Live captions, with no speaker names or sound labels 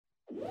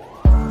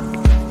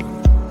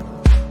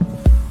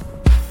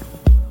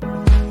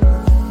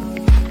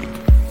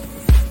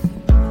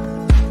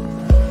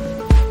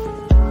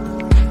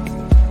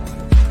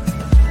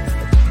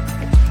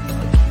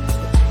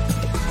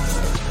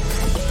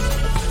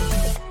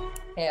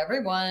Hey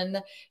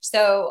everyone.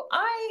 So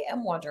I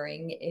am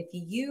wondering if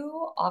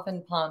you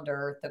often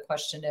ponder the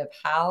question of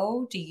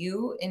how do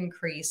you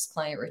increase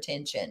client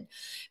retention?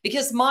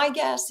 Because my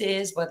guess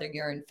is whether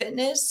you're in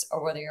fitness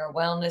or whether you're a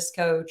wellness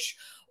coach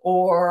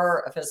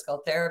or a physical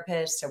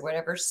therapist or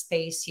whatever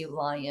space you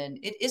lie in,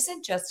 it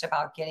isn't just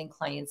about getting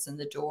clients in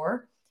the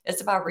door.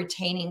 It's about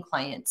retaining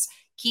clients,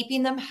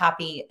 keeping them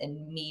happy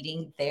and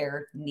meeting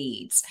their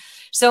needs.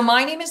 So,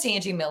 my name is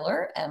Angie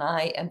Miller, and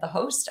I am the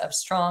host of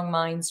Strong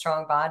Mind,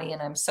 Strong Body.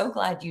 And I'm so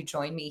glad you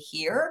joined me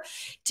here.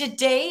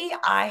 Today,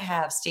 I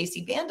have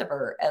Stacy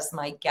Vandiver as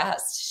my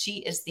guest. She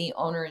is the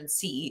owner and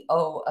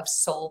CEO of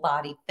Soul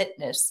Body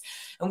Fitness.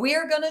 And we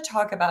are going to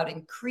talk about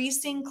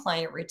increasing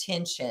client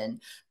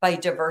retention by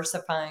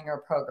diversifying our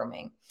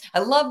programming. I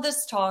love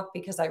this talk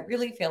because I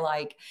really feel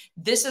like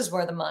this is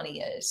where the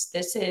money is.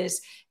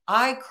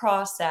 I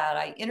cross that,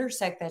 I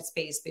intersect that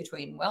space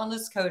between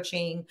wellness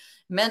coaching,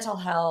 mental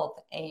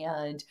health,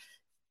 and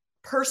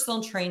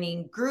personal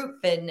training, group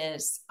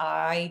fitness.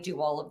 I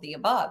do all of the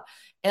above.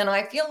 And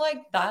I feel like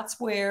that's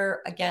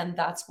where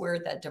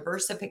that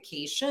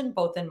diversification,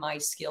 both in my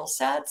skill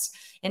sets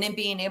and in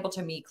being able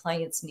to meet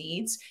clients'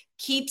 needs,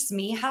 keeps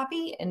me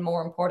happy. And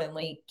more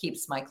importantly,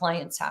 keeps my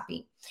clients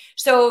happy.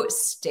 So,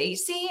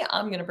 Stacy,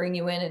 I'm going to bring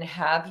you in and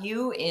have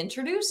you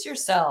introduce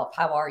yourself.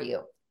 How are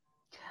you?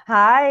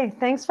 Hi,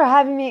 thanks for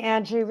having me,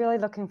 Angie. Really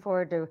looking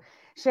forward to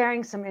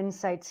sharing some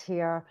insights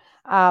here.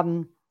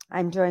 I'm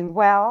doing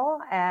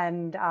well,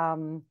 and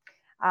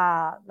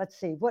let's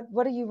see,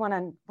 what do you want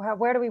to?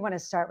 Where do we want to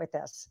start with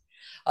this?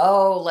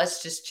 Oh,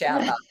 let's just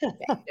chat about it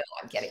today. No,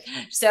 I'm kidding.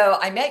 So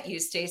I met you,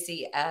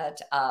 Stacy, at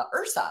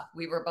URSA.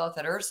 We were both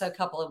at URSA a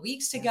couple of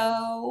weeks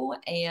ago,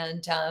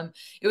 and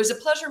it was a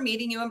pleasure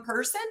meeting you in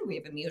person. We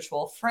have a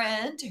mutual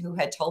friend who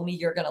had told me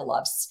you're going to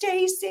love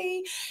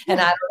Stacy,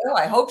 and I don't know.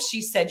 I hope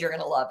she said you're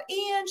going to love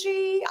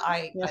Angie.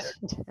 I Yes,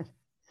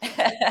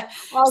 don't.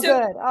 all So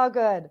good, all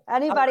good. all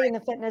Anybody in right, the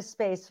fitness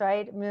space,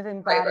 right?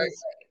 Moving right, right.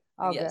 bodies,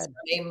 all Yes, good.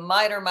 her name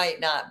might or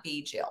might not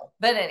be Jill,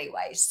 but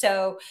anyway.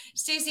 So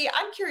Stacy,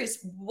 I'm curious,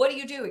 what do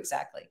you do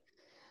exactly?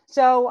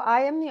 So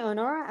I am the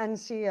owner and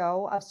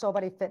CEO of Soul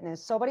Body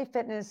Fitness. Soul Body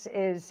Fitness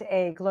is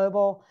a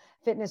global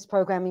fitness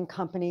programming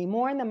company,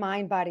 more in the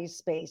mind body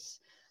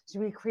space. So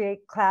we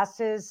create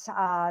classes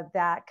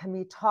that can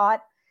be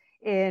taught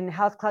in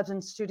health clubs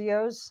and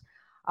studios,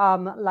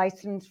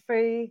 license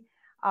free.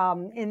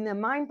 In the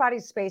mind body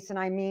space, and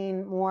I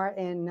mean more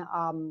in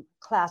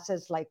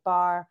classes like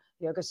bar,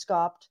 yoga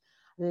sculpt,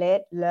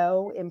 lit,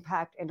 low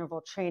impact interval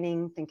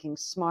training, thinking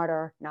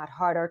smarter, not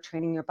harder,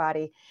 training your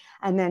body.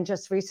 And then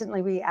just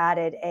recently, we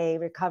added a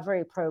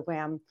recovery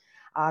program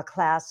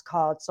class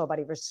called Soul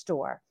Body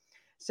Restore.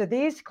 So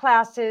these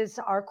classes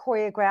are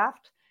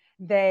choreographed.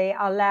 They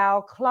allow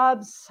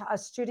clubs,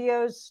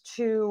 studios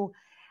to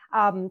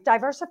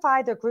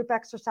diversify their group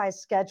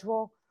exercise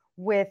schedule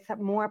with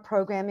more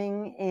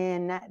programming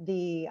in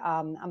the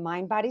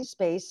mind body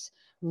space,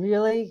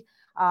 really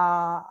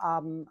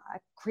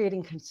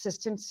creating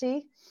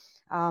consistency.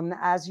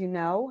 As you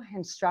know,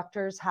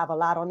 instructors have a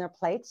lot on their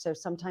plate. So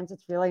sometimes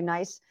it's really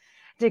nice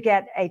to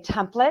get a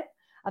template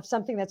of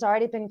something that's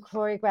already been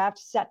choreographed,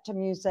 set to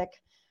music,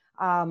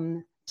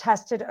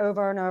 tested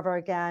over and over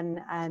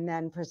again, and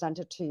then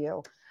presented to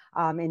you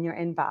in your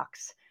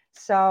inbox.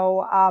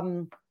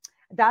 So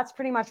that's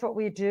pretty much what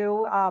we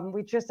do.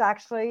 We just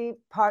actually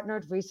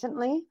partnered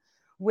recently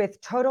with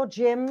Total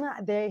Gym.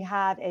 They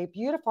have a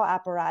beautiful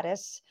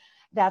apparatus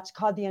that's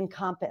called the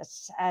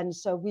Encompass. And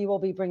so we will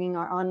be bringing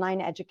our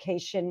online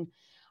education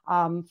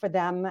for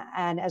them,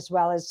 and as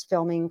well as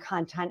filming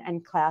content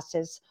and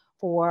classes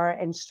for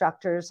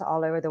instructors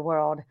all over the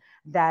world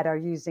that are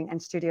using,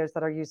 and studios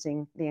that are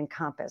using the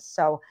Encompass.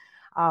 So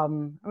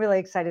really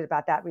excited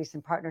about that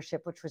recent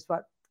partnership, which was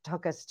what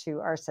took us to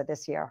URSA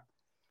this year.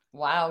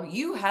 Wow,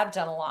 you have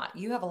done a lot.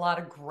 You have a lot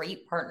of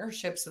great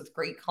partnerships with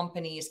great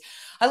companies.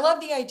 I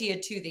love the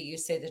idea too that you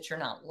say that you're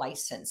not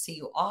licensed. So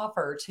you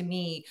offer to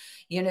me,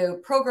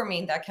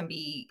 programming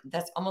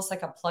that's almost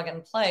like a plug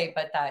and play,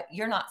 but that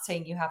you're not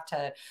saying you have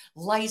to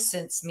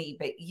license me,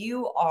 but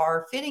you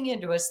are fitting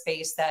into a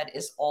space that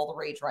is all the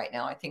rage right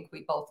now. I think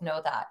we both know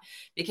that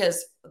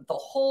because the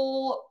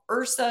whole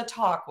URSA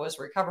talk was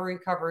recovery,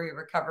 recovery,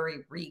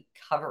 recovery,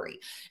 recovery.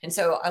 And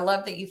so I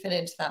love that you fit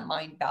into that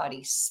mind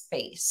body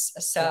space.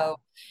 Yeah,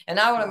 And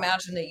I would yeah.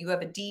 imagine that you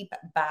have a deep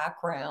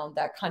background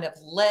that kind of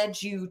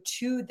led you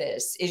to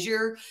this. Is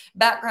your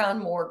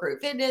background more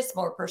group fitness,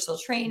 more personal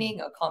Mm.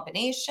 training, a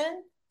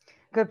combination?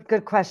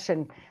 Good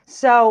question.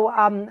 So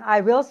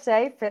I will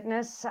say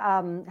fitness,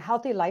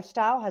 healthy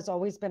lifestyle has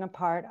always been a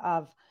part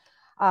of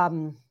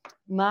um,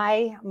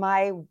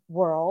 my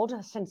world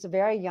since a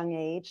very young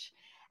age.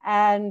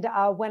 And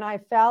when I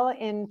fell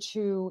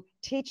into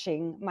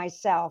teaching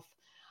myself,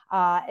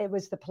 it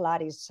was the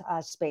Pilates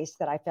space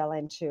that I fell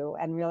into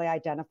and really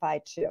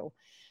identified to.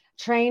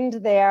 Trained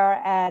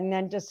there and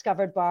then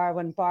discovered bar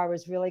when bar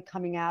was really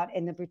coming out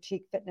in the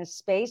boutique fitness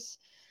space.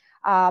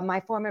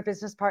 My former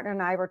business partner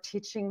and I were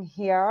teaching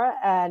here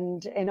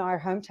and in our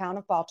hometown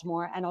of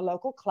Baltimore, and a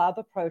local club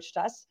approached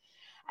us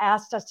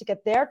asked us to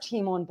get their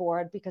team on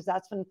board, because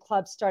that's when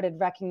clubs started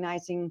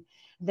recognizing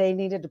they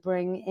needed to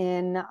bring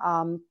in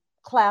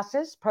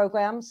classes,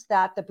 programs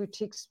that the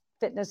boutique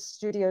fitness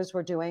studios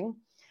were doing.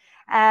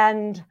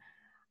 And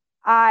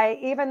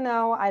even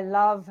though I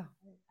love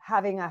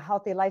having a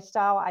healthy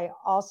lifestyle, I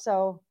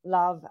also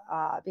love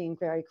being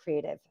very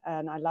creative,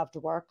 and I love to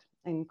work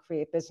and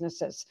create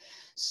businesses.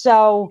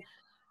 So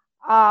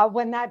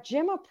when that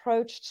gym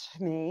approached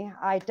me,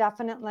 I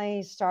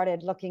definitely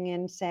started looking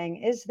in,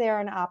 saying, is there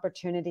an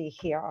opportunity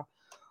here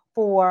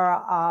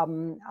for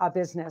a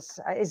business?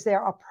 Is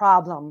there a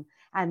problem?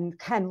 And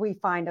can we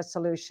find a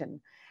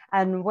solution?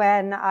 And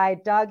when I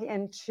dug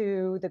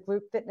into the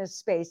group fitness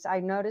space, I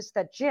noticed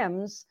that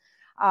gyms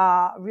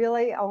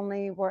really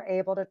only were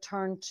able to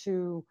turn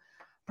to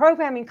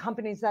programming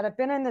companies that have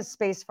been in this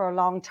space for a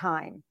long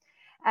time.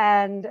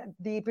 And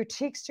the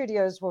boutique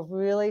studios were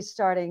really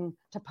starting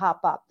to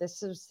pop up.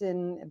 This was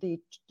in the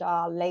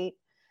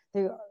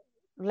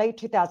late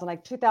 2000,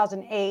 like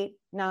 2008,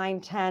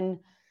 9, 10.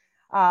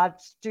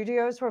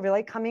 Studios were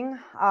really coming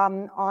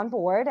on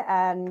board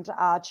and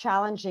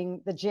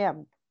challenging the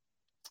gym.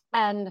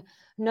 And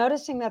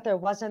noticing that there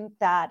wasn't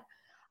that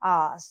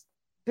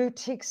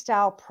boutique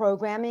style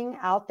programming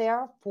out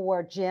there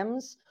for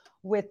gyms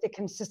with the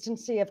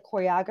consistency of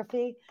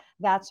choreography,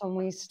 that's when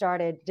we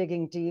started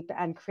digging deep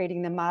and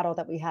creating the model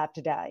that we have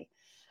today.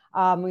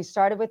 We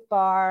started with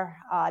bar.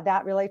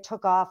 That really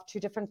took off, 2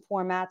 different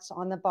formats,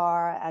 on the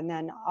bar and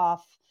then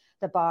off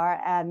the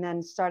bar, and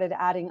then started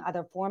adding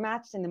other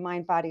formats in the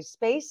mind body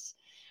space.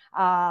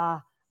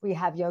 We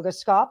have yoga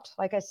sculpt,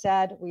 like I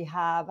said. We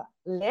have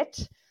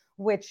lit,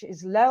 which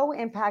is low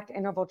impact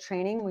interval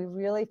training. We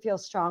really feel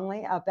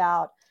strongly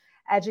about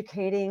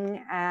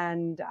educating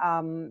and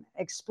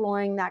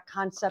exploring that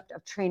concept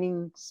of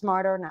training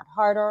smarter, not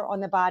harder,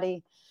 on the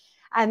body.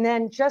 And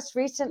then just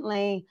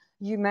recently,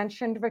 you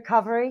mentioned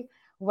recovery.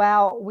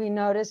 Well, we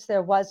noticed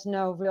there was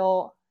no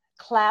real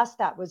class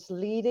that was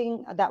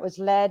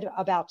led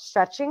about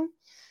stretching.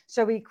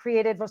 So we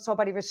created Soul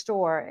Body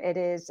Restore. It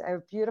is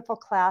a beautiful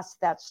class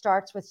that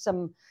starts with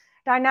some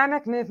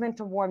dynamic movement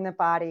to warm the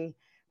body,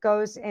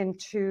 goes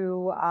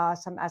into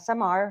some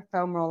SMR,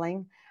 foam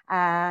rolling,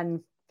 and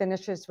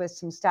finishes with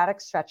some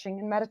static stretching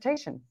and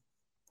meditation.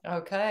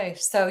 Okay,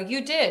 so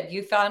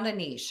you found a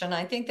niche. And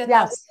I think that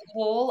that's Yes, the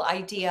whole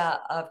idea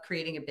of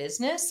creating a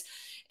business.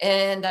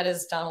 And that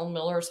is Donald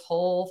Miller's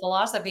whole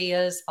philosophy,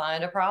 is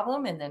find a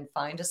problem and then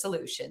find a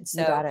solution. you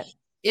So got it.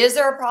 is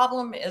there a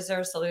problem? Is there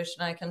a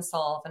solution I can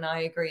solve? And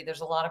I agree,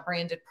 there's a lot of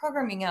branded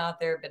programming out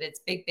there, but it's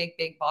big, big,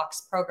 big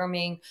box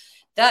programming.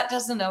 That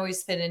doesn't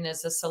always fit in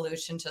as a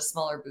solution to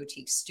smaller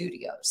boutique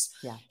studios.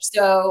 Yeah.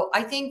 So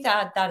I think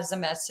that that is a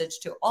message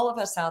to all of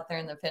us out there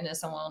in the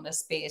fitness and wellness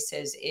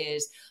spaces,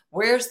 is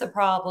where's the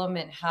problem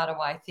and how do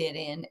I fit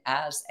in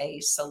as a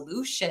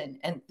solution?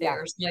 And Yeah.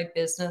 there's my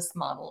business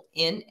model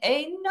in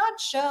a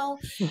nutshell.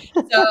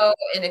 So,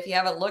 and if you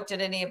haven't looked at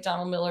any of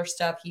Donald Miller's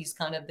stuff, he's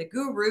kind of the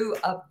guru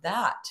of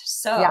that.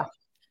 Yeah. So,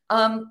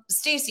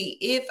 Stacy,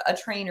 if a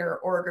trainer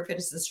or a group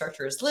fitness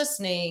instructor is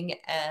listening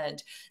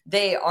and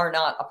they are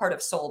not a part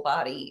of Soul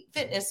Body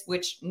Fitness,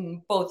 which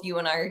both you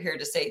and I are here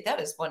to say that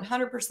is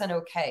 100%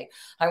 okay.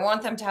 I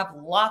want them to have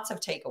lots of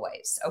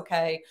takeaways,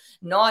 okay?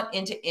 Not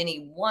into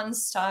any one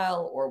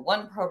style or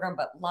one program,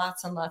 but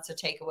lots and lots of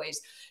takeaways.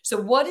 So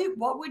what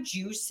would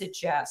you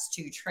suggest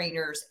to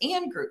trainers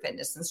and group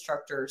fitness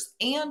instructors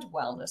and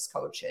wellness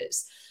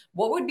coaches?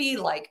 What would be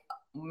like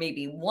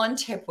maybe one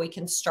tip we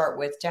can start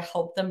with to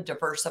help them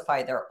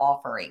diversify their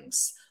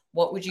offerings?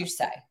 What would you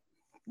say?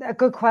 A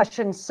good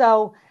question.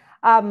 So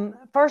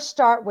first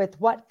start with,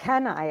 what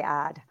can I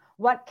add?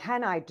 What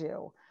can I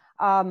do?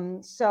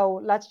 So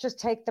let's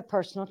just take the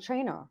personal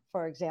trainer,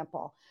 for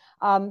example.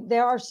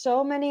 There are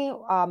so many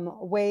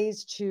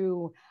ways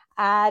to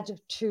add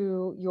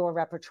to your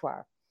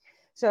repertoire.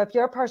 So if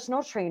you're a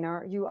personal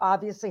trainer, you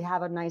obviously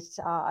have a nice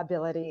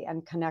ability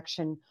and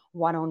connection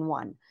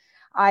one-on-one.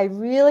 I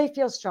really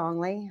feel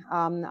strongly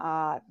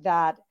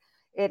that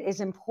it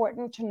is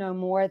important to know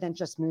more than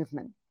just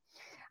movement.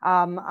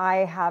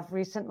 I have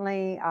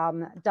recently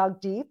dug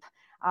deep.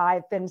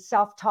 I've been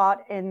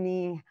self-taught in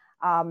the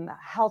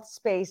health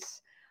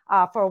space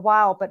for a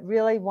while, but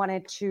really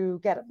wanted to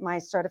get my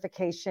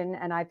certification.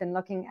 And I've been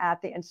looking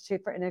at the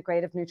Institute for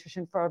Integrative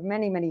Nutrition for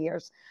many, many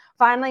years.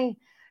 Finally,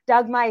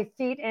 dug my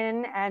feet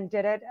in and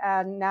did it.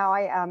 And now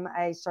I am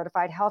a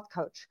certified health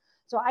coach.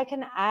 So I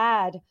can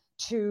add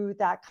to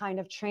that kind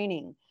of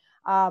training.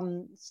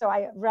 So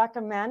I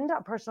recommend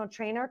a personal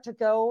trainer to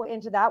go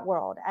into that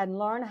world and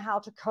learn how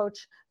to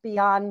coach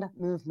beyond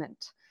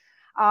movement.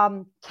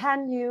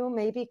 Can you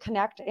maybe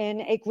connect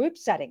in a group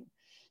setting,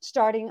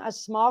 starting a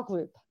small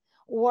group,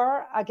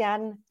 or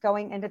again,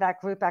 going into that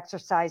group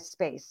exercise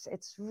space?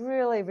 It's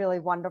really, really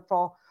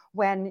wonderful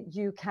when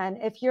you can,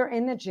 if you're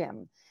in the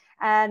gym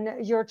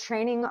and you're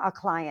training a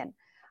client.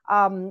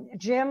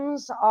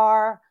 Gyms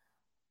are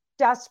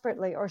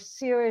desperately or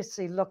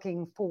seriously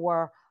looking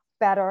for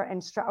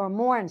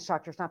more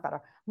instructors.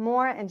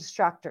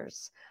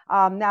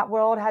 That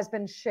world has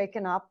been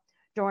shaken up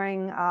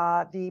during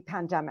the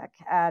pandemic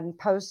and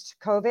post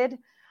COVID.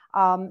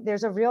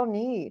 There's a real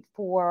need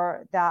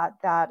for that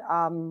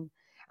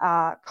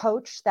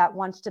coach that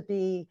wants to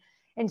be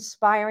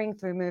inspiring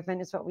through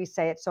movement, is what we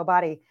say at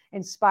SoBody,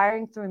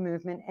 inspiring through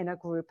movement in a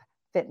group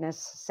fitness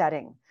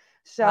setting. I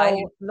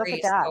So look at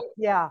agree. that. So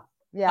Yeah. I'm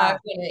Yeah.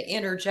 going to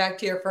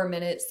interject here for a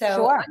minute. So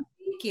Sure. I'm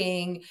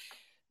thinking,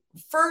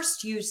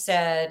 first, you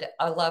said,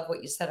 I love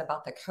what you said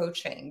about the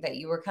coaching, that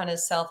you were kind of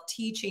self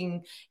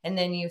teaching. And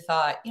then you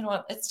thought, you know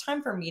what, it's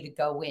time for me to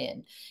go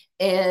in.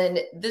 And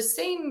the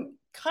same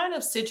kind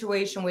of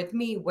situation with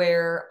me,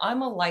 where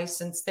I'm a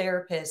licensed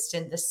therapist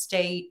in the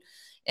state.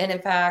 And in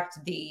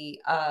fact, the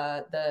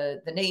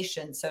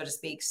nation, so to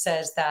speak,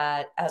 says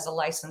that as a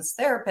licensed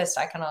therapist,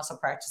 I can also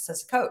practice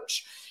as a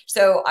coach.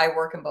 So I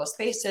work in both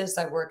spaces.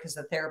 I work as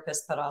a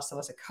therapist, but also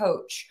as a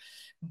coach.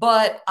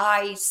 But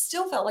I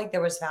still felt like there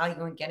was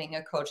value in getting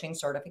a coaching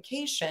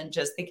certification,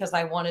 just because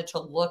I wanted to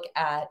look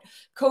at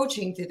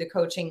coaching through the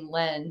coaching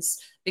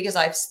lens, because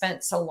I've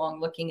spent so long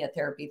looking at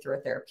therapy through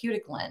a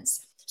therapeutic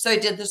lens. So I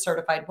did the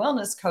certified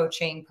wellness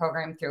coaching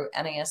program through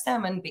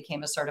NASM and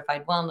became a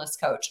certified wellness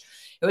coach.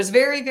 It was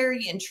very,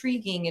 very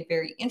intriguing and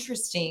very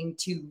interesting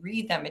to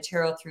read that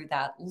material through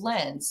that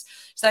lens.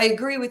 So I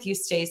agree with you,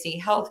 Stacey.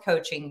 Health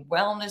coaching,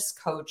 wellness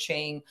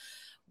coaching,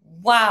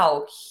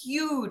 wow,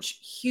 huge,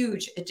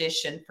 huge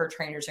addition for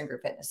trainers and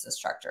group fitness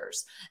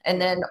instructors. And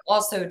then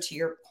also, to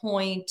your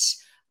point,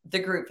 the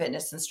group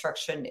fitness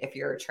instruction, if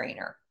you're a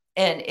trainer,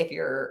 and if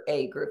you're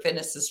a group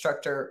fitness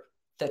instructor,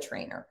 the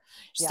trainer.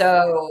 Yeah.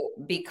 So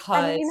And you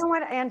because know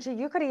what, Angie,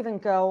 you could even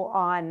go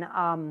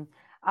on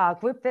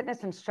group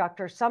fitness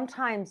instructor.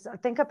 Sometimes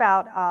think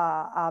about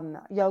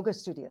yoga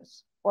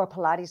studios or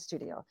Pilates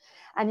studio,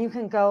 and you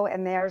can go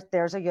and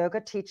there's a yoga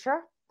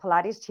teacher,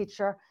 Pilates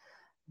teacher.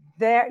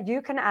 There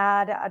you can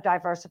add a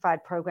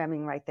diversified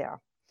programming right there.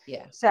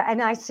 yeah, So,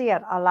 and I see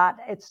it a lot.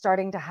 It's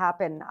starting to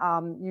happen.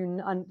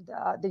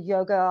 The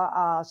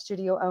yoga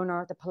studio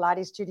owner, the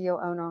Pilates studio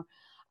owner,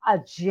 a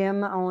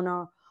gym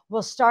owner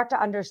will start to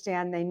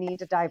understand they need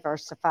to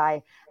diversify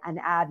and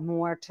add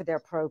more to their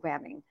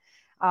programming.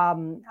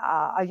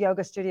 A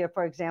yoga studio,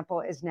 for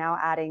example, is now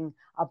adding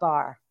a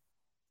bar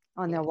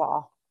on yeah, their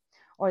wall,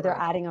 or they're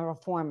right. adding a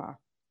reformer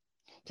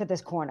to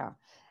this corner.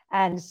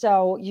 And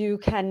so you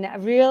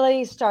can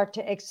really start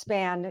to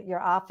expand your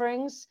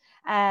offerings,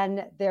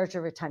 and there's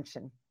your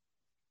retention.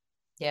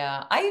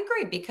 Yeah, I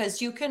agree,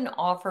 because you can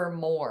offer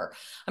more.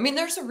 I mean,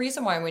 there's a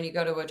reason why when you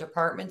go to a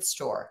department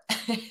store,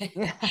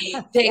 Yeah.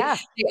 they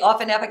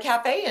often have a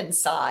cafe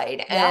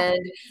inside. Yeah.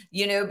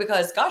 And,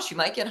 because gosh, you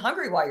might get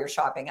hungry while you're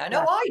shopping. I know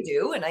Yes. I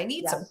do, and I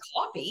need some Yes.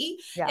 coffee.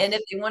 And if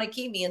Yes. they want to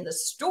keep me in the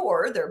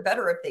store, they're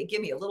better if they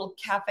give me a little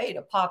cafe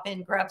to pop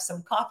in, grab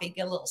some coffee,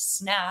 get a little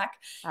snack,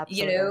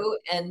 Absolutely.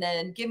 and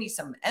then give me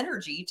some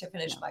energy to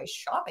finish Yeah. my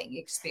shopping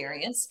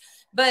experience.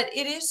 But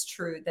it is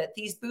true that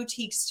these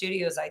boutique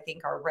studios, I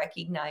think, are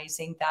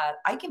recognizing that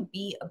I can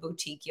be a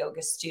boutique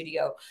yoga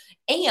studio,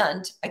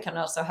 and I can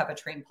also have a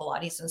trained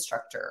Pilates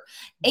instructor,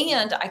 Mhm.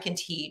 and I can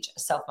teach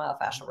self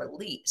myofascial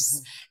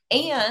release,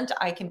 Mhm. Mhm. and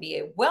I can be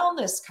a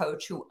wellness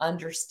coach who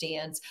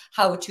understands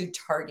how to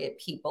target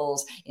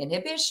people's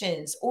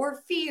inhibitions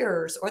or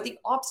fears or the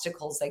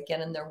obstacles that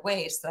get in their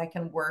way, so that I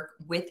can work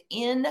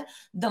within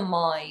the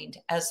mind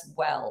as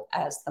well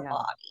as the Yeah.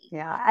 body.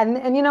 Yeah.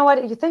 And you know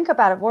what? You think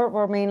about it,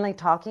 we're mainly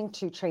talking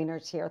to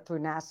trainers here through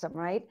NASM,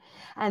 right?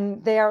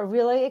 And they are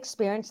really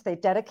experienced. They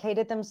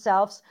dedicated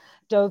themselves,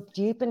 dove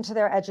deep into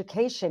their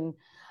education.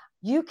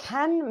 You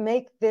can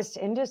make this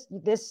industry,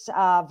 this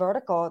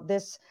vertical,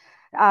 this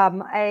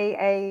um, a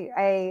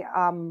a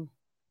a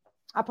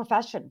a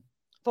profession,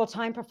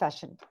 full-time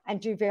profession, and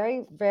do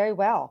very, very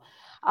well.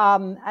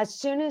 As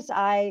soon as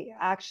I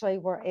actually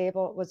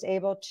was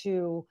able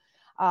to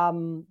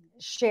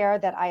share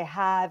that I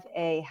have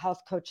a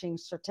health coaching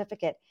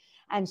certificate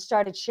and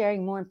started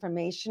sharing more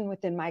information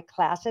within my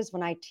classes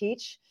when I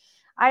teach,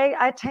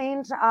 I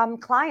attained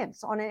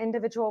clients on an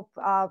individual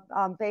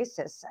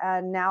basis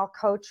and now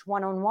coach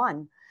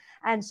one-on-one.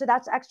 And so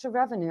that's extra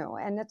revenue.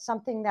 And it's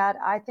something that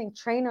I think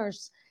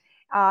trainers,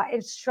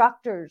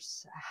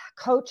 instructors,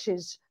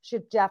 coaches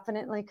should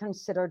definitely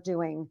consider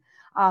doing.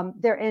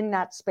 They're in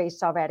that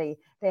space already.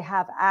 They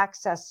have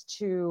access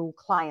to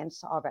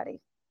clients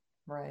already.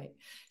 Right.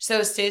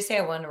 So, Stacey,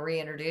 I want to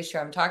reintroduce you.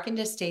 I'm talking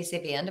to Stacey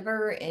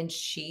Vandiver, and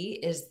she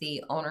is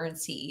the owner and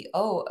CEO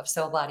of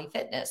Soul Body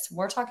Fitness.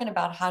 We're talking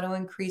about how to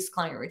increase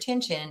client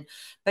retention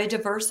by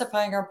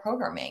diversifying our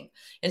programming.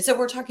 And so,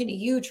 we're talking to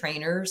you,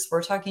 trainers.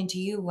 We're talking to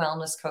you,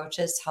 wellness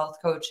coaches, health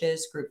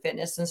coaches, group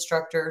fitness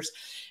instructors.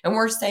 And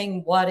we're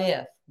saying, what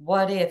if?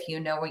 What if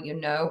you know what you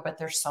know, but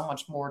there's so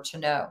much more to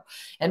know?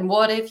 And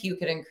what if you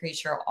could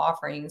increase your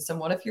offerings? And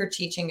what if you're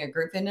teaching a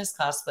group fitness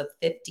class with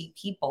 50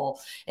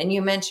 people? And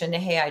you mentioned,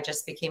 hey, I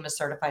just became a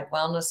certified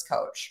wellness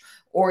coach.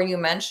 Or you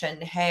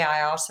mentioned, hey,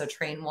 I also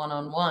train one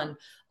on one.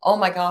 Oh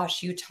my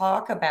gosh, you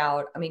talk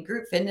about, I mean,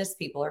 group fitness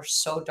people are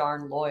so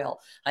darn loyal.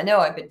 I know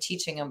I've been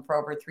teaching them for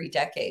over 3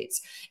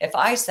 decades. If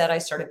I said I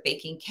started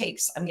baking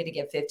cakes, I'm going to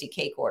get 50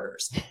 cake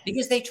orders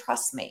because they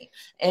trust me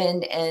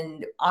and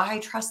I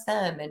trust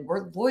them and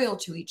we're loyal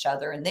to each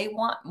other and they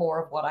want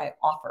more of what I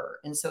offer.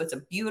 And so it's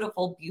a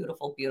beautiful,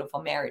 beautiful,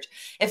 beautiful marriage.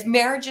 If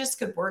marriages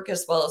could work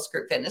as well as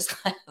group fitness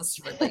class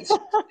relationships.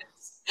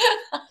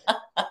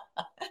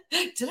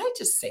 Did I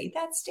just say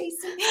that,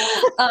 Stacy?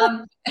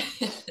 Um,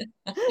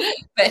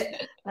 but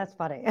That's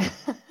funny.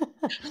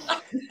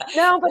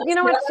 No, but you that's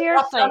know what? never dropped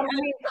Seriously, out of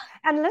I mean,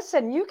 and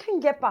listen, you can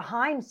get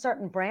behind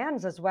certain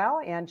brands as well,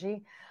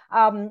 Angie.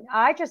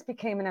 I just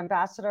became an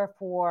ambassador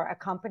for a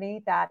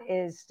company that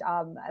is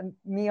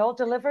meal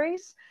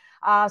deliveries,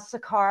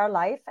 Sakara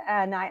Life,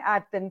 and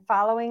I've been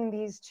following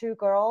these two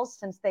girls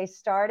since they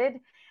started.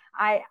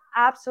 I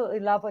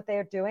absolutely love what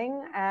they're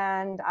doing,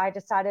 and I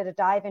decided to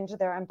dive into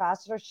their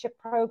ambassadorship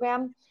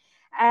program.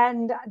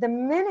 And the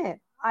minute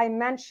I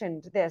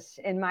mentioned this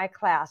in my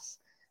class,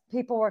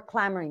 people were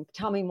clamoring,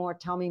 tell me more,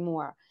 tell me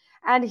more.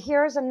 And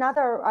here's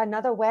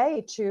another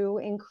way to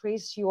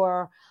increase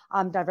your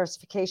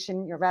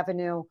diversification, your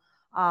revenue,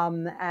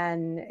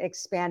 and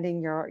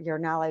expanding your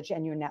knowledge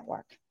and your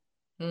network.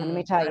 And let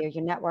me Mm, tell you,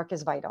 your network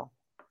is vital.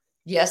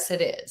 yes,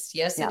 it is.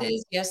 Yes, it Yeah,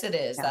 is. Yes, it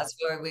is. yeah, That's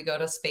why we go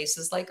to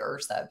spaces like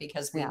Ursa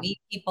because we yeah, meet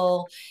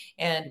people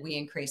and we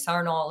increase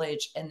our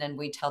knowledge and then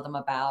we tell them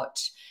about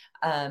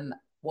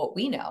what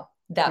we know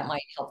that yeah,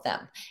 might help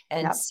them.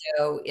 And yeah,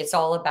 so it's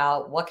all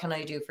about what can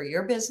I do for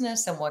your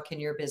business and what can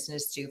your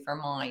business do for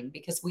mine?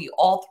 Because we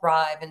all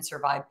thrive and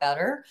survive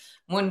better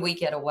when we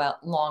get along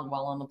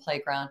well on the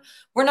playground.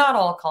 We're not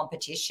all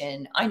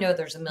competition. I know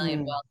there's a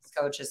million mm, wellness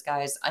coaches,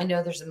 guys. I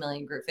know there's a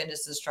million group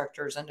fitness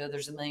instructors. I know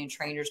there's a million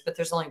trainers, but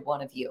there's only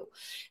one of you.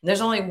 And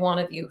there's only one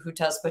of you who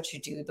does what you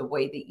do the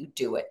way that you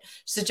do it.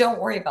 So don't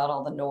worry about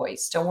all the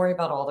noise. Don't worry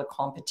about all the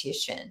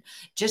competition.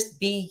 Just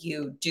be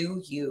you,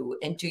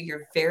 and do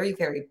your very,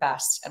 very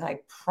best. And I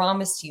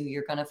promise you,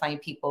 you're going to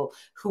find people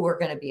who are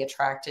going to be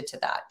attracted to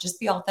that. Just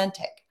be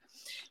authentic.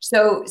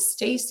 So,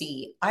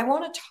 Stacy, I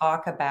want to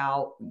talk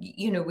about,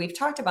 we've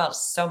talked about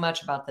so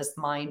much about this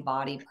mind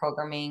body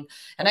programming,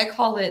 and I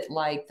call it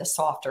like the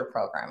softer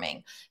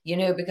programming,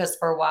 because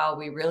for a while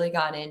we really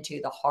got into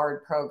the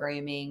hard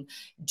programming,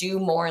 do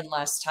more in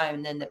less time.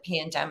 And then the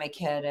pandemic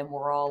hit, and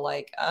we're all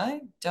like,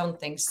 I don't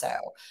think so.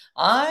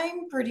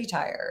 I'm pretty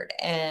tired,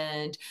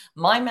 and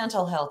my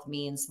mental health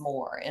means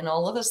more. And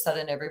all of a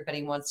sudden,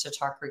 everybody wants to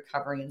talk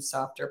recovery and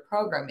softer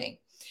programming.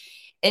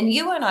 And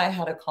you and I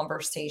had a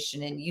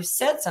conversation, and you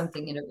said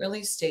something, and it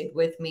really stayed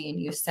with me.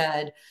 And you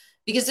said,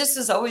 because this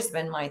has always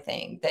been my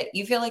thing, that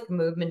you feel like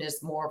movement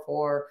is more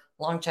for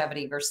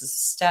longevity versus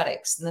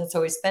aesthetics. And that's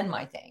always been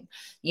my thing.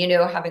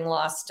 Having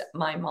lost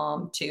my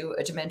mom to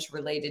a dementia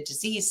related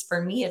disease,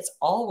 for me, it's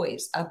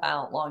always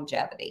about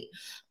longevity.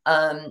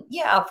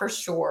 Yeah, for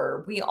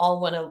sure. We all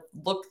want to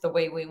look the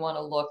way we want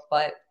to look,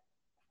 but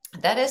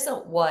that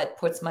isn't what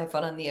puts my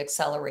foot on the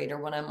accelerator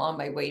when I'm on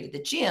my way to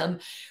the gym,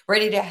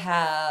 ready to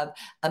have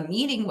a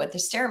meeting with the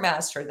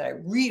stairmaster that I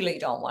really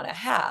don't want to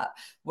have.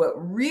 What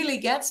really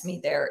gets me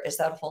there is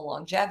that whole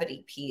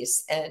longevity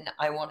piece. And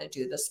I want to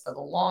do this for the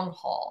long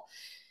haul.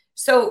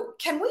 So,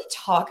 can we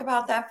talk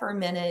about that for a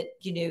minute?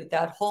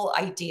 That whole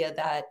idea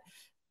that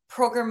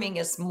programming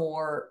is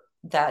more,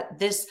 that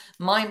this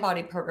mind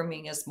body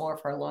programming is more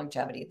for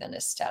longevity than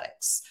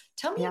aesthetics.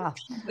 Tell me yeah.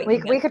 what you We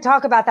meant. could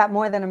talk about that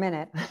more than a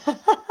minute,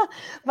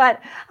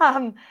 but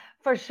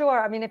for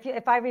sure. I mean,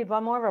 if I read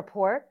one more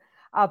report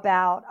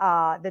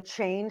about the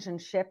change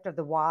and shift of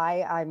the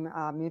why I'm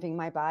moving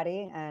my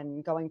body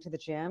and going to the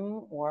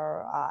gym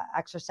or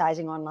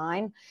exercising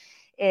online,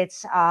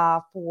 it's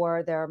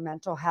for their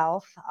mental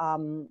health,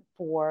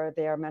 for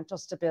their mental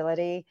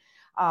stability.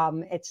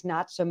 It's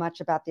not so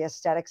much about the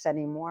aesthetics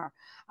anymore.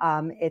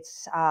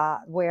 It's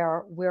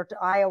where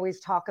I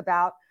always talk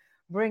about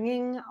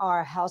bringing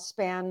our health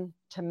span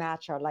to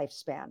match our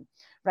lifespan.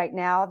 Right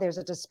now, there's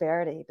a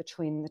disparity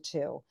between the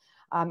two.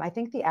 I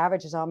think the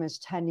average is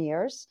almost 10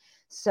 years.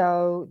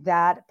 So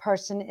that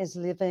person is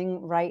living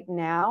right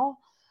now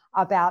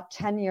about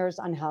 10 years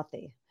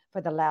unhealthy for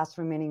the last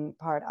remaining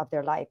part of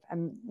their life.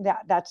 And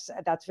that's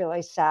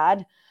really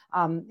sad.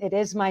 It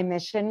is my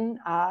mission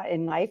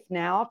in life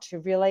now to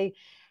really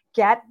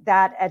get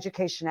that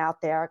education out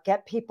there,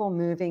 get people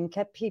moving,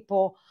 get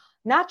people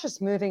not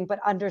just moving, but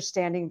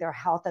understanding their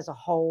health as a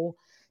whole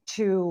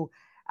to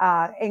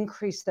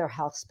increase their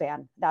health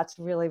span. That's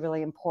really,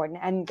 really important.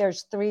 And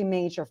there's three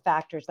major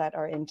factors that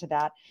are into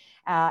that.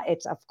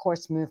 It's, of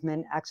course,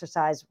 movement,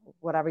 exercise,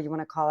 whatever you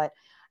want to call it.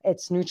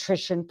 It's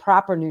nutrition,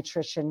 proper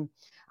nutrition.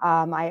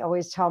 I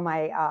always tell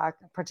my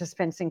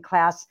participants in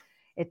class,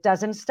 it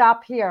doesn't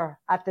stop here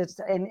at this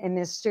in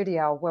this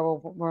studio where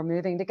we're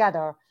moving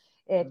together.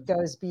 It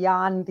goes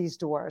beyond these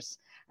doors.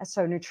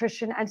 So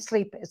nutrition and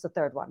sleep is the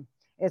third one.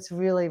 It's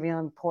really, really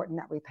important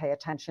that we pay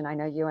attention. I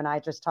know you and I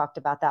just talked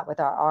about that with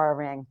our Aura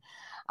Ring.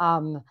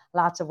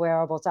 Lots of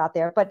wearables out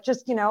there, but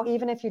just,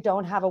 even if you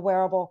don't have a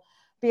wearable,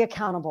 be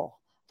accountable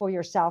for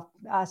yourself,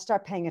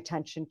 start paying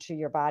attention to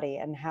your body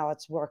and how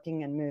it's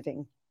working and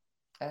moving.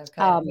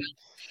 Okay. Um,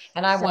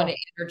 And I want to so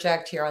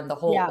interject here on the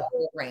whole yeah.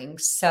 Aura ring.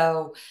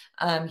 So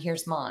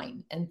here's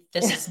mine. And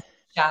this is a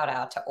shout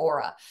out to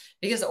Aura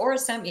because Aura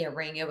sent me a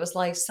ring. It was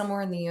like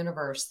somewhere in the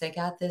universe. They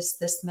got this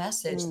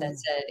message that Mm.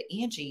 said,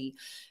 Angie,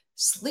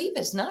 sleep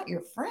is not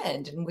your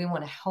friend, and we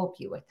want to help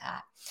you with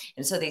that.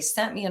 And so they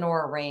sent me an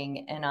Aura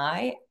ring, and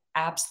I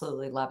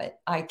absolutely love it.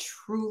 I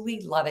truly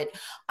love it.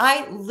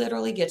 I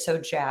literally get so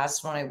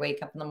jazzed when I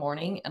wake up in the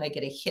morning and I get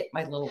to hit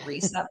my little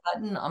reset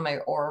button on my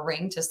Aura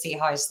ring to see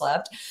how I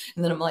slept.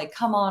 And then I'm like,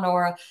 come on,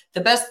 Aura.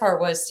 The best part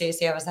was,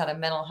 Stacey, I was at a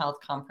mental health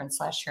conference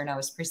last year and I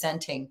was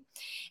presenting.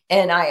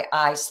 And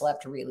I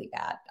slept really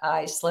bad.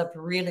 I slept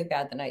really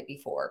bad the night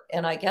before.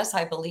 And I guess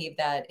I believe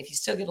that if you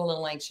still get a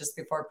little anxious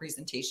before a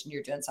presentation,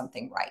 you're doing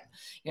something right.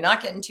 You're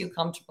not getting too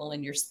comfortable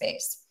in your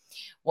space.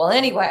 Well,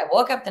 anyway, I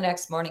woke up the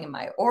next morning and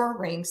my Aura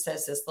ring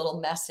says this little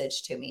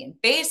message to me. And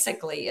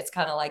basically, it's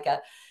kind of like a,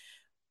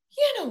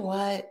 you know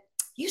what?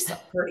 You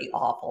slept pretty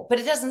awful. But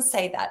it doesn't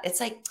say that. It's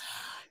like,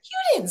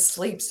 you didn't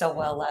sleep so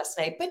well last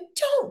night, but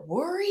don't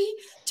worry.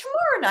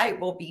 Tomorrow night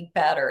will be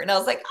better. And I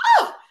was like,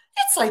 oh,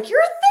 it's like you're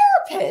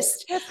a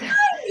therapist. It's I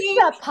mean,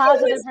 that it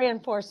positive was,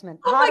 reinforcement.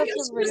 oh my Positive gosh, it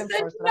was the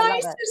reinforcement. I love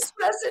it. nicest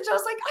message. I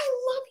was like,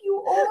 I love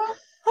you, Aura.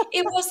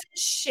 It wasn't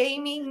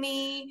shaming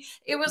me.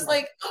 It was Yeah.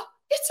 like, oh,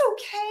 it's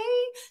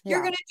okay. You're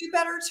Yeah. going to do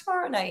better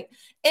tomorrow night.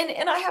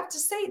 And I have to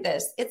say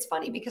this. It's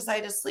funny because I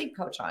had a sleep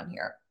coach on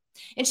here,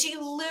 and she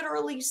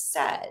literally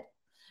said,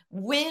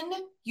 when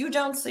you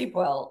don't sleep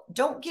well,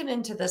 don't get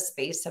into the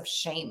space of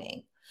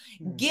shaming.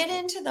 Mm. Get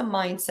into the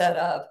mindset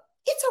of,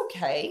 it's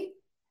okay.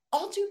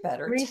 I'll do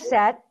better today.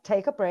 Reset,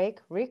 take a break,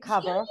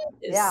 recover.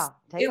 Yes. Yeah,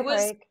 take It a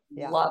was break.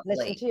 Yeah, listen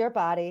lovely. to your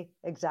body.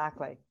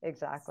 Exactly.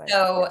 Exactly.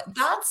 So Yeah.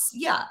 that's,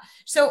 yeah.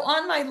 So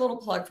on my little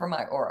plug for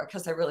my Aura,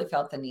 because I really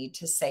felt the need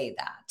to say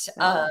that.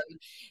 Yeah.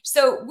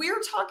 So we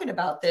were talking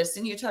about this,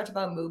 and you talked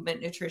about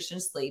movement,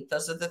 nutrition, sleep.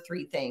 Those are the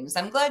three things.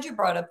 I'm glad you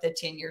brought up the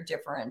 10-year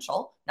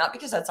differential, not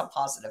because that's a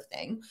positive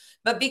thing,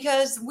 but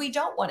because we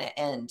don't want to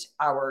end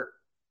our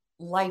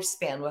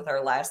lifespan with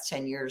our last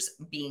 10 years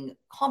being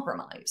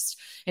compromised.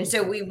 And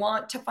so we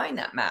want to find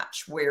that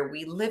match where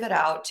we live it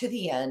out to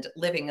the end,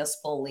 living as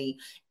fully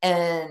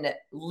and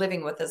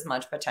living with as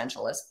much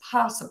potential as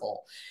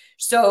possible.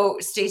 So,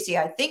 Stacey,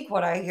 I think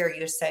what I hear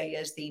you say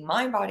is the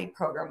mind body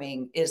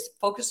programming is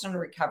focused on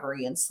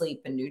recovery and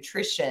sleep and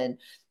nutrition.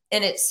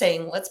 And it's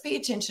saying, let's pay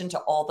attention to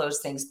all those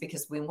things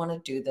because we want to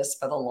do this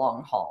for the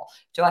long haul.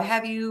 Do I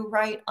have you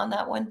right on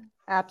that one?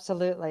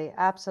 Absolutely,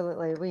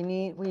 absolutely. We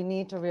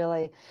need to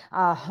really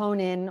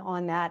hone in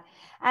on that,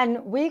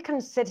 and we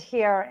can sit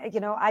here.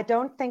 I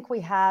don't think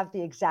we have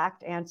the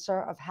exact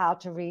answer of how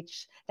to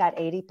reach that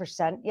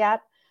 80%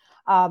 yet.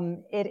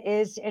 It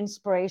is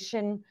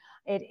inspiration.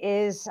 It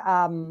is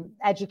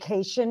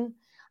education.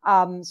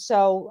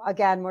 So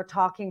again, we're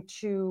talking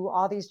to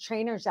all these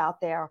trainers out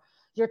there.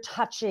 You're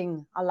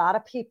touching a lot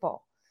of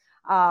people.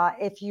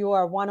 If you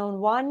are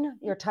one-on-one,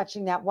 you're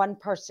touching that one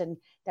person,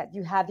 that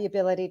you have the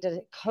ability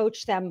to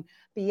coach them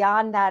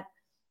beyond that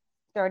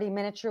 30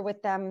 minutes you're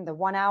with them, the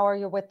 1 hour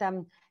you're with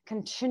them,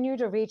 continue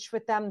to reach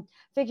with them,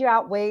 figure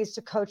out ways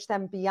to coach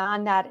them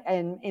beyond that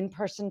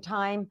in-person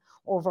time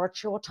or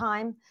virtual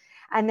time.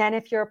 And then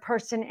if you're a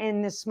person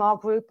in the small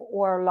group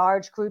or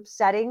large group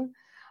setting,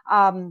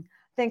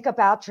 think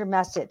about your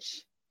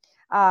message.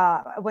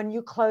 When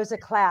you close a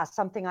class,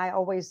 something I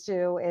always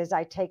do is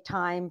I take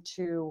time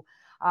to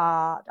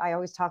I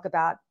always talk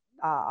about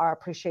our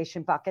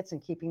appreciation buckets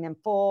and keeping them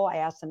full. I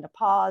ask them to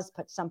pause,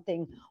 put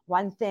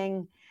one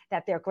thing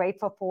that they're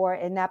grateful for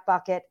in that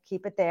bucket,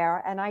 keep it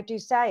there. And I do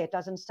say it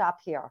doesn't stop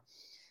here.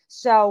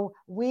 So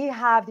we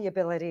have the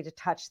ability to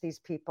touch these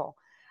people.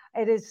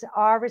 It is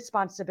our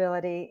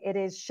responsibility.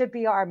 Should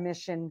be our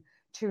mission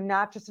to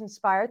not just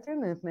inspire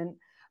through movement,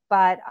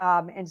 but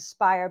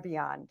inspire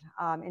beyond,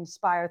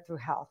 inspire through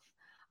health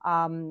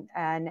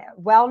and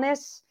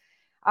wellness.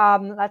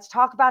 Let's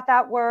talk about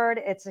that word.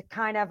 It's a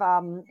kind of,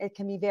 it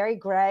can be very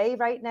gray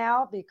right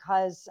now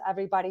because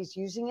everybody's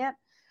using it.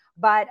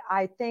 But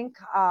I think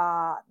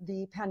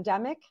the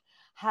pandemic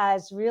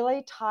has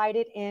really tied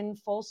it in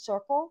full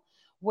circle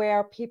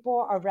where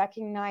people are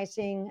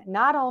recognizing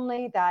not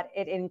only that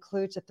it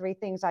includes the three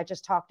things I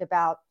just talked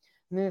about,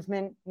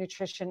 movement,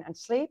 nutrition, and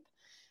sleep,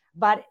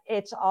 but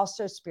it's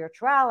also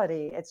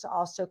spirituality. It's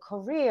also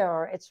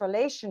career, it's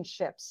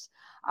relationships,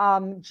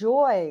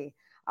 joy,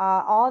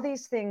 all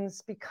these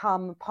things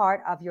become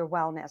part of your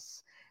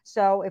wellness.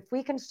 So if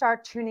we can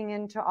start tuning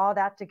into all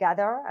that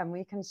together and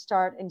we can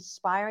start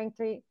inspiring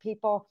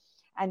people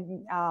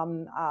and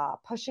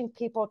pushing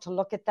people to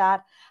look at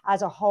that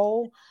as a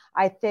whole,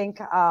 I think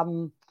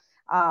we're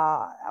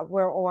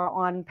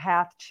on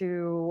path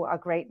to a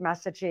great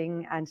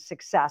messaging and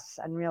success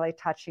and really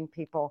touching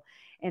people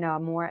in a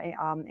more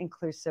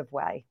inclusive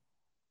way.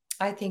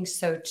 I think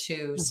so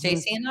too, Mm-hmm.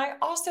 Stacey. And I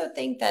also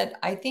think that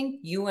I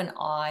think you and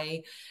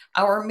I,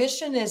 our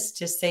mission is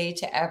to say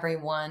to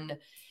everyone,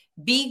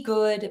 be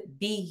good,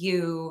 be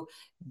you,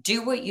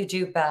 do what you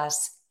do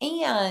best,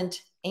 and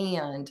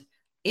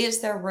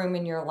is there room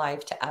in your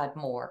life to add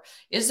more?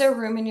 Is there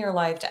room in your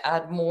life to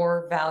add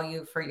more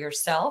value for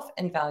yourself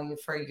and value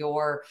for Yeah.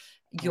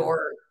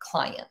 your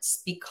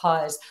clients?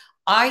 Because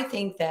I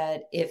think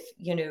that if,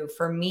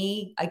 for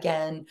me,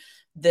 again,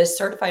 this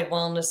certified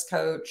wellness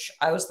coach,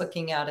 I was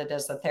looking at it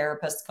as a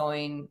therapist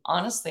going,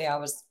 honestly,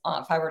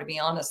 if I were to be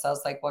honest, I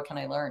was like, what can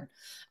I learn?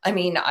 I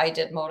mean, I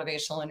did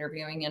motivational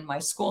interviewing in my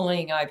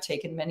schooling. I've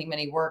taken many,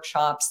 many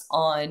workshops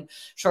on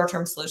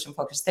short-term solution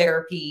focused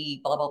therapy,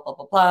 blah, blah, blah,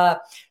 blah, blah.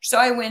 So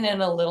I went in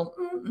a little,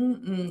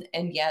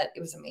 and yet it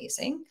was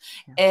amazing.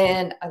 Yeah.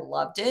 And I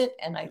loved it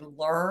and I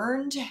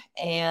learned,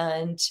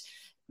 and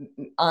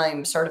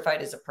I'm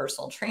certified as a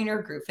personal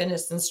trainer, group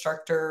fitness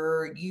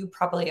instructor. You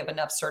probably have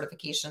enough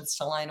certifications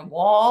to line a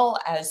wall,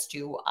 as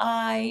do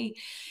I.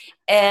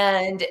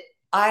 And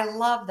I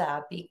love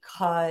that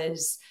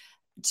because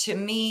to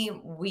me,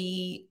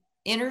 we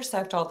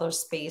intersect all those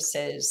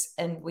spaces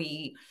and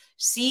we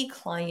see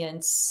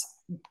clients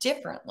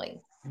differently,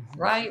 Mhm.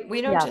 right?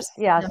 We don't Yes, just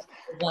see them yes.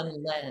 through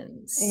one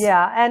lens.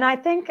 Yeah, and I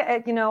think,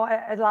 a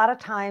lot of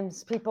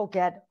times people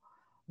get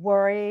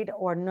worried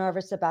or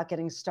nervous about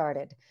getting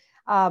started.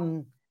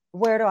 Um,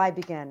 where do I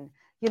begin?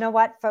 You know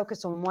what?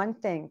 Focus on one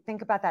thing.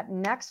 Think about that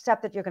next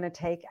step that you're going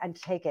to take and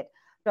take it.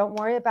 Don't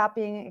worry about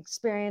being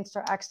experienced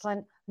or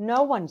excellent.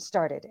 No one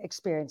started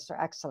experienced or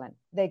excellent.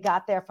 They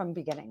got there from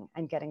beginning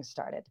and getting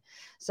started.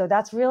 So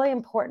that's really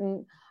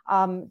important.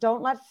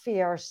 Don't let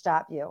fear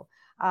stop you.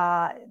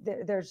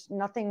 There's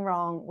nothing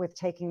wrong with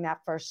taking that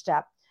first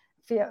step.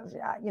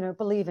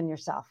 Believe in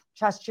yourself,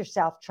 trust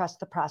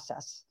the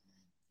process,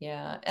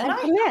 Yeah. And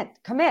and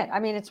commit. I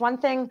mean, it's one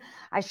thing.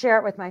 I share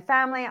it with my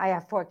family. I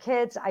have 4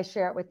 kids. I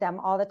share it with them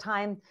all the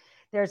time.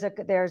 There's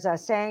a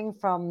saying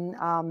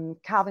from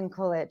Calvin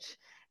Coolidge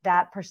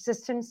that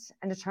persistence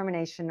and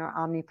determination are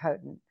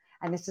omnipotent,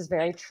 and this is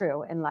very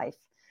true in life.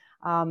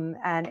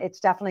 And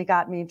it's definitely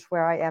got me to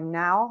where I am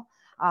now.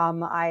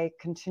 I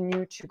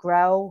continue to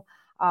grow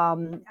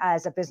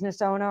as a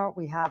business owner.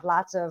 We have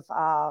lots of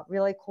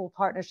really cool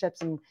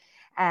partnerships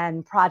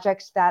and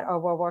projects that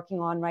we're working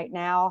on right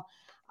now.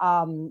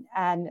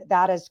 And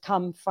that has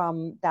come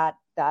from that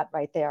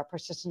right there,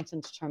 persistence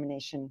and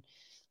determination.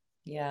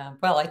 yeah,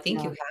 well, I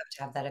think you Yeah. have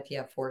to have that if you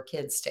have 4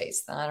 kids,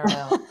 Stace. I don't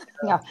know.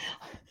 Yeah,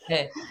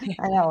 Hey,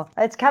 I know.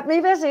 It's kept me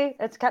busy.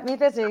 It's kept me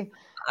busy.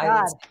 I would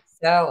God. say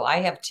so. I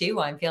have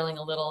two. I'm feeling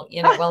a little,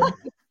 well,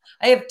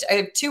 I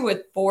have two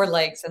with 4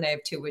 legs and I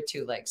have two with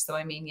 2 legs. So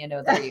I mean,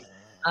 there you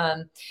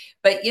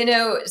but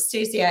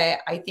Stacey,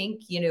 I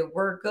think,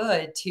 we're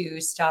good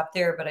to stop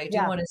there, but I do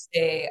Yeah. want to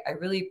say I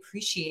really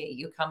appreciate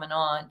you coming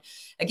on.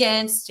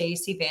 Again,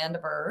 Stacey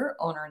Vandiver,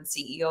 owner and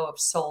CEO of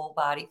Soul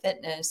Body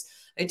Fitness.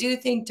 I do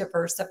think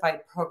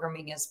diversified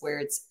programming is where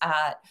it's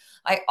at.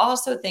 I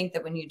also think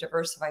that when you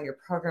diversify your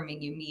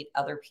programming, you meet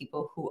other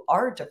people who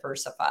are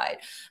diversified.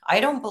 I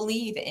don't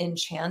believe in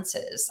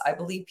chances. I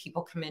believe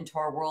people come into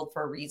our world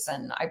for a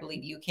reason. I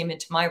believe you came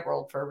into my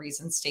world for a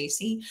reason,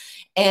 Stacey.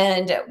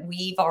 And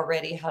we've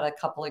already had a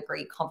couple of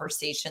great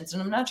conversations.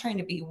 And I'm not trying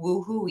to be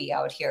woo-hooey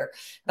out here,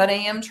 but I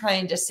am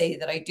trying to say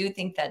that I do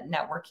think that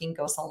networking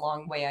goes a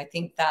long way. I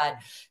think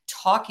that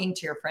talking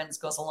to your friends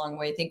goes a long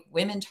way. I think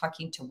women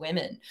talking to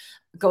women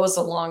goes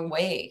a long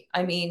way.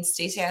 I mean,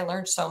 Stacey, I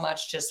learned so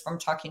much just from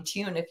talking to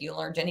you. And if you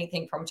learned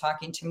anything from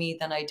talking to me,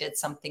 then I did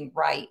something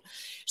right.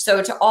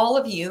 So to all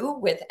of you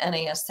with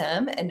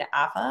NASM and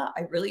AFA,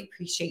 I really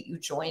appreciate you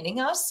joining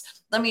us.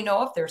 Let me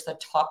know if there's a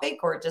topic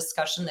or a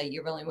discussion that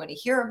you really want to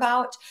hear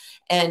about,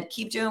 and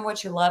keep doing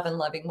what you love and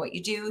loving what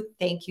you do.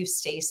 Thank you,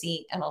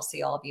 Stacey, and I'll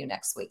see all of you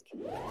next week.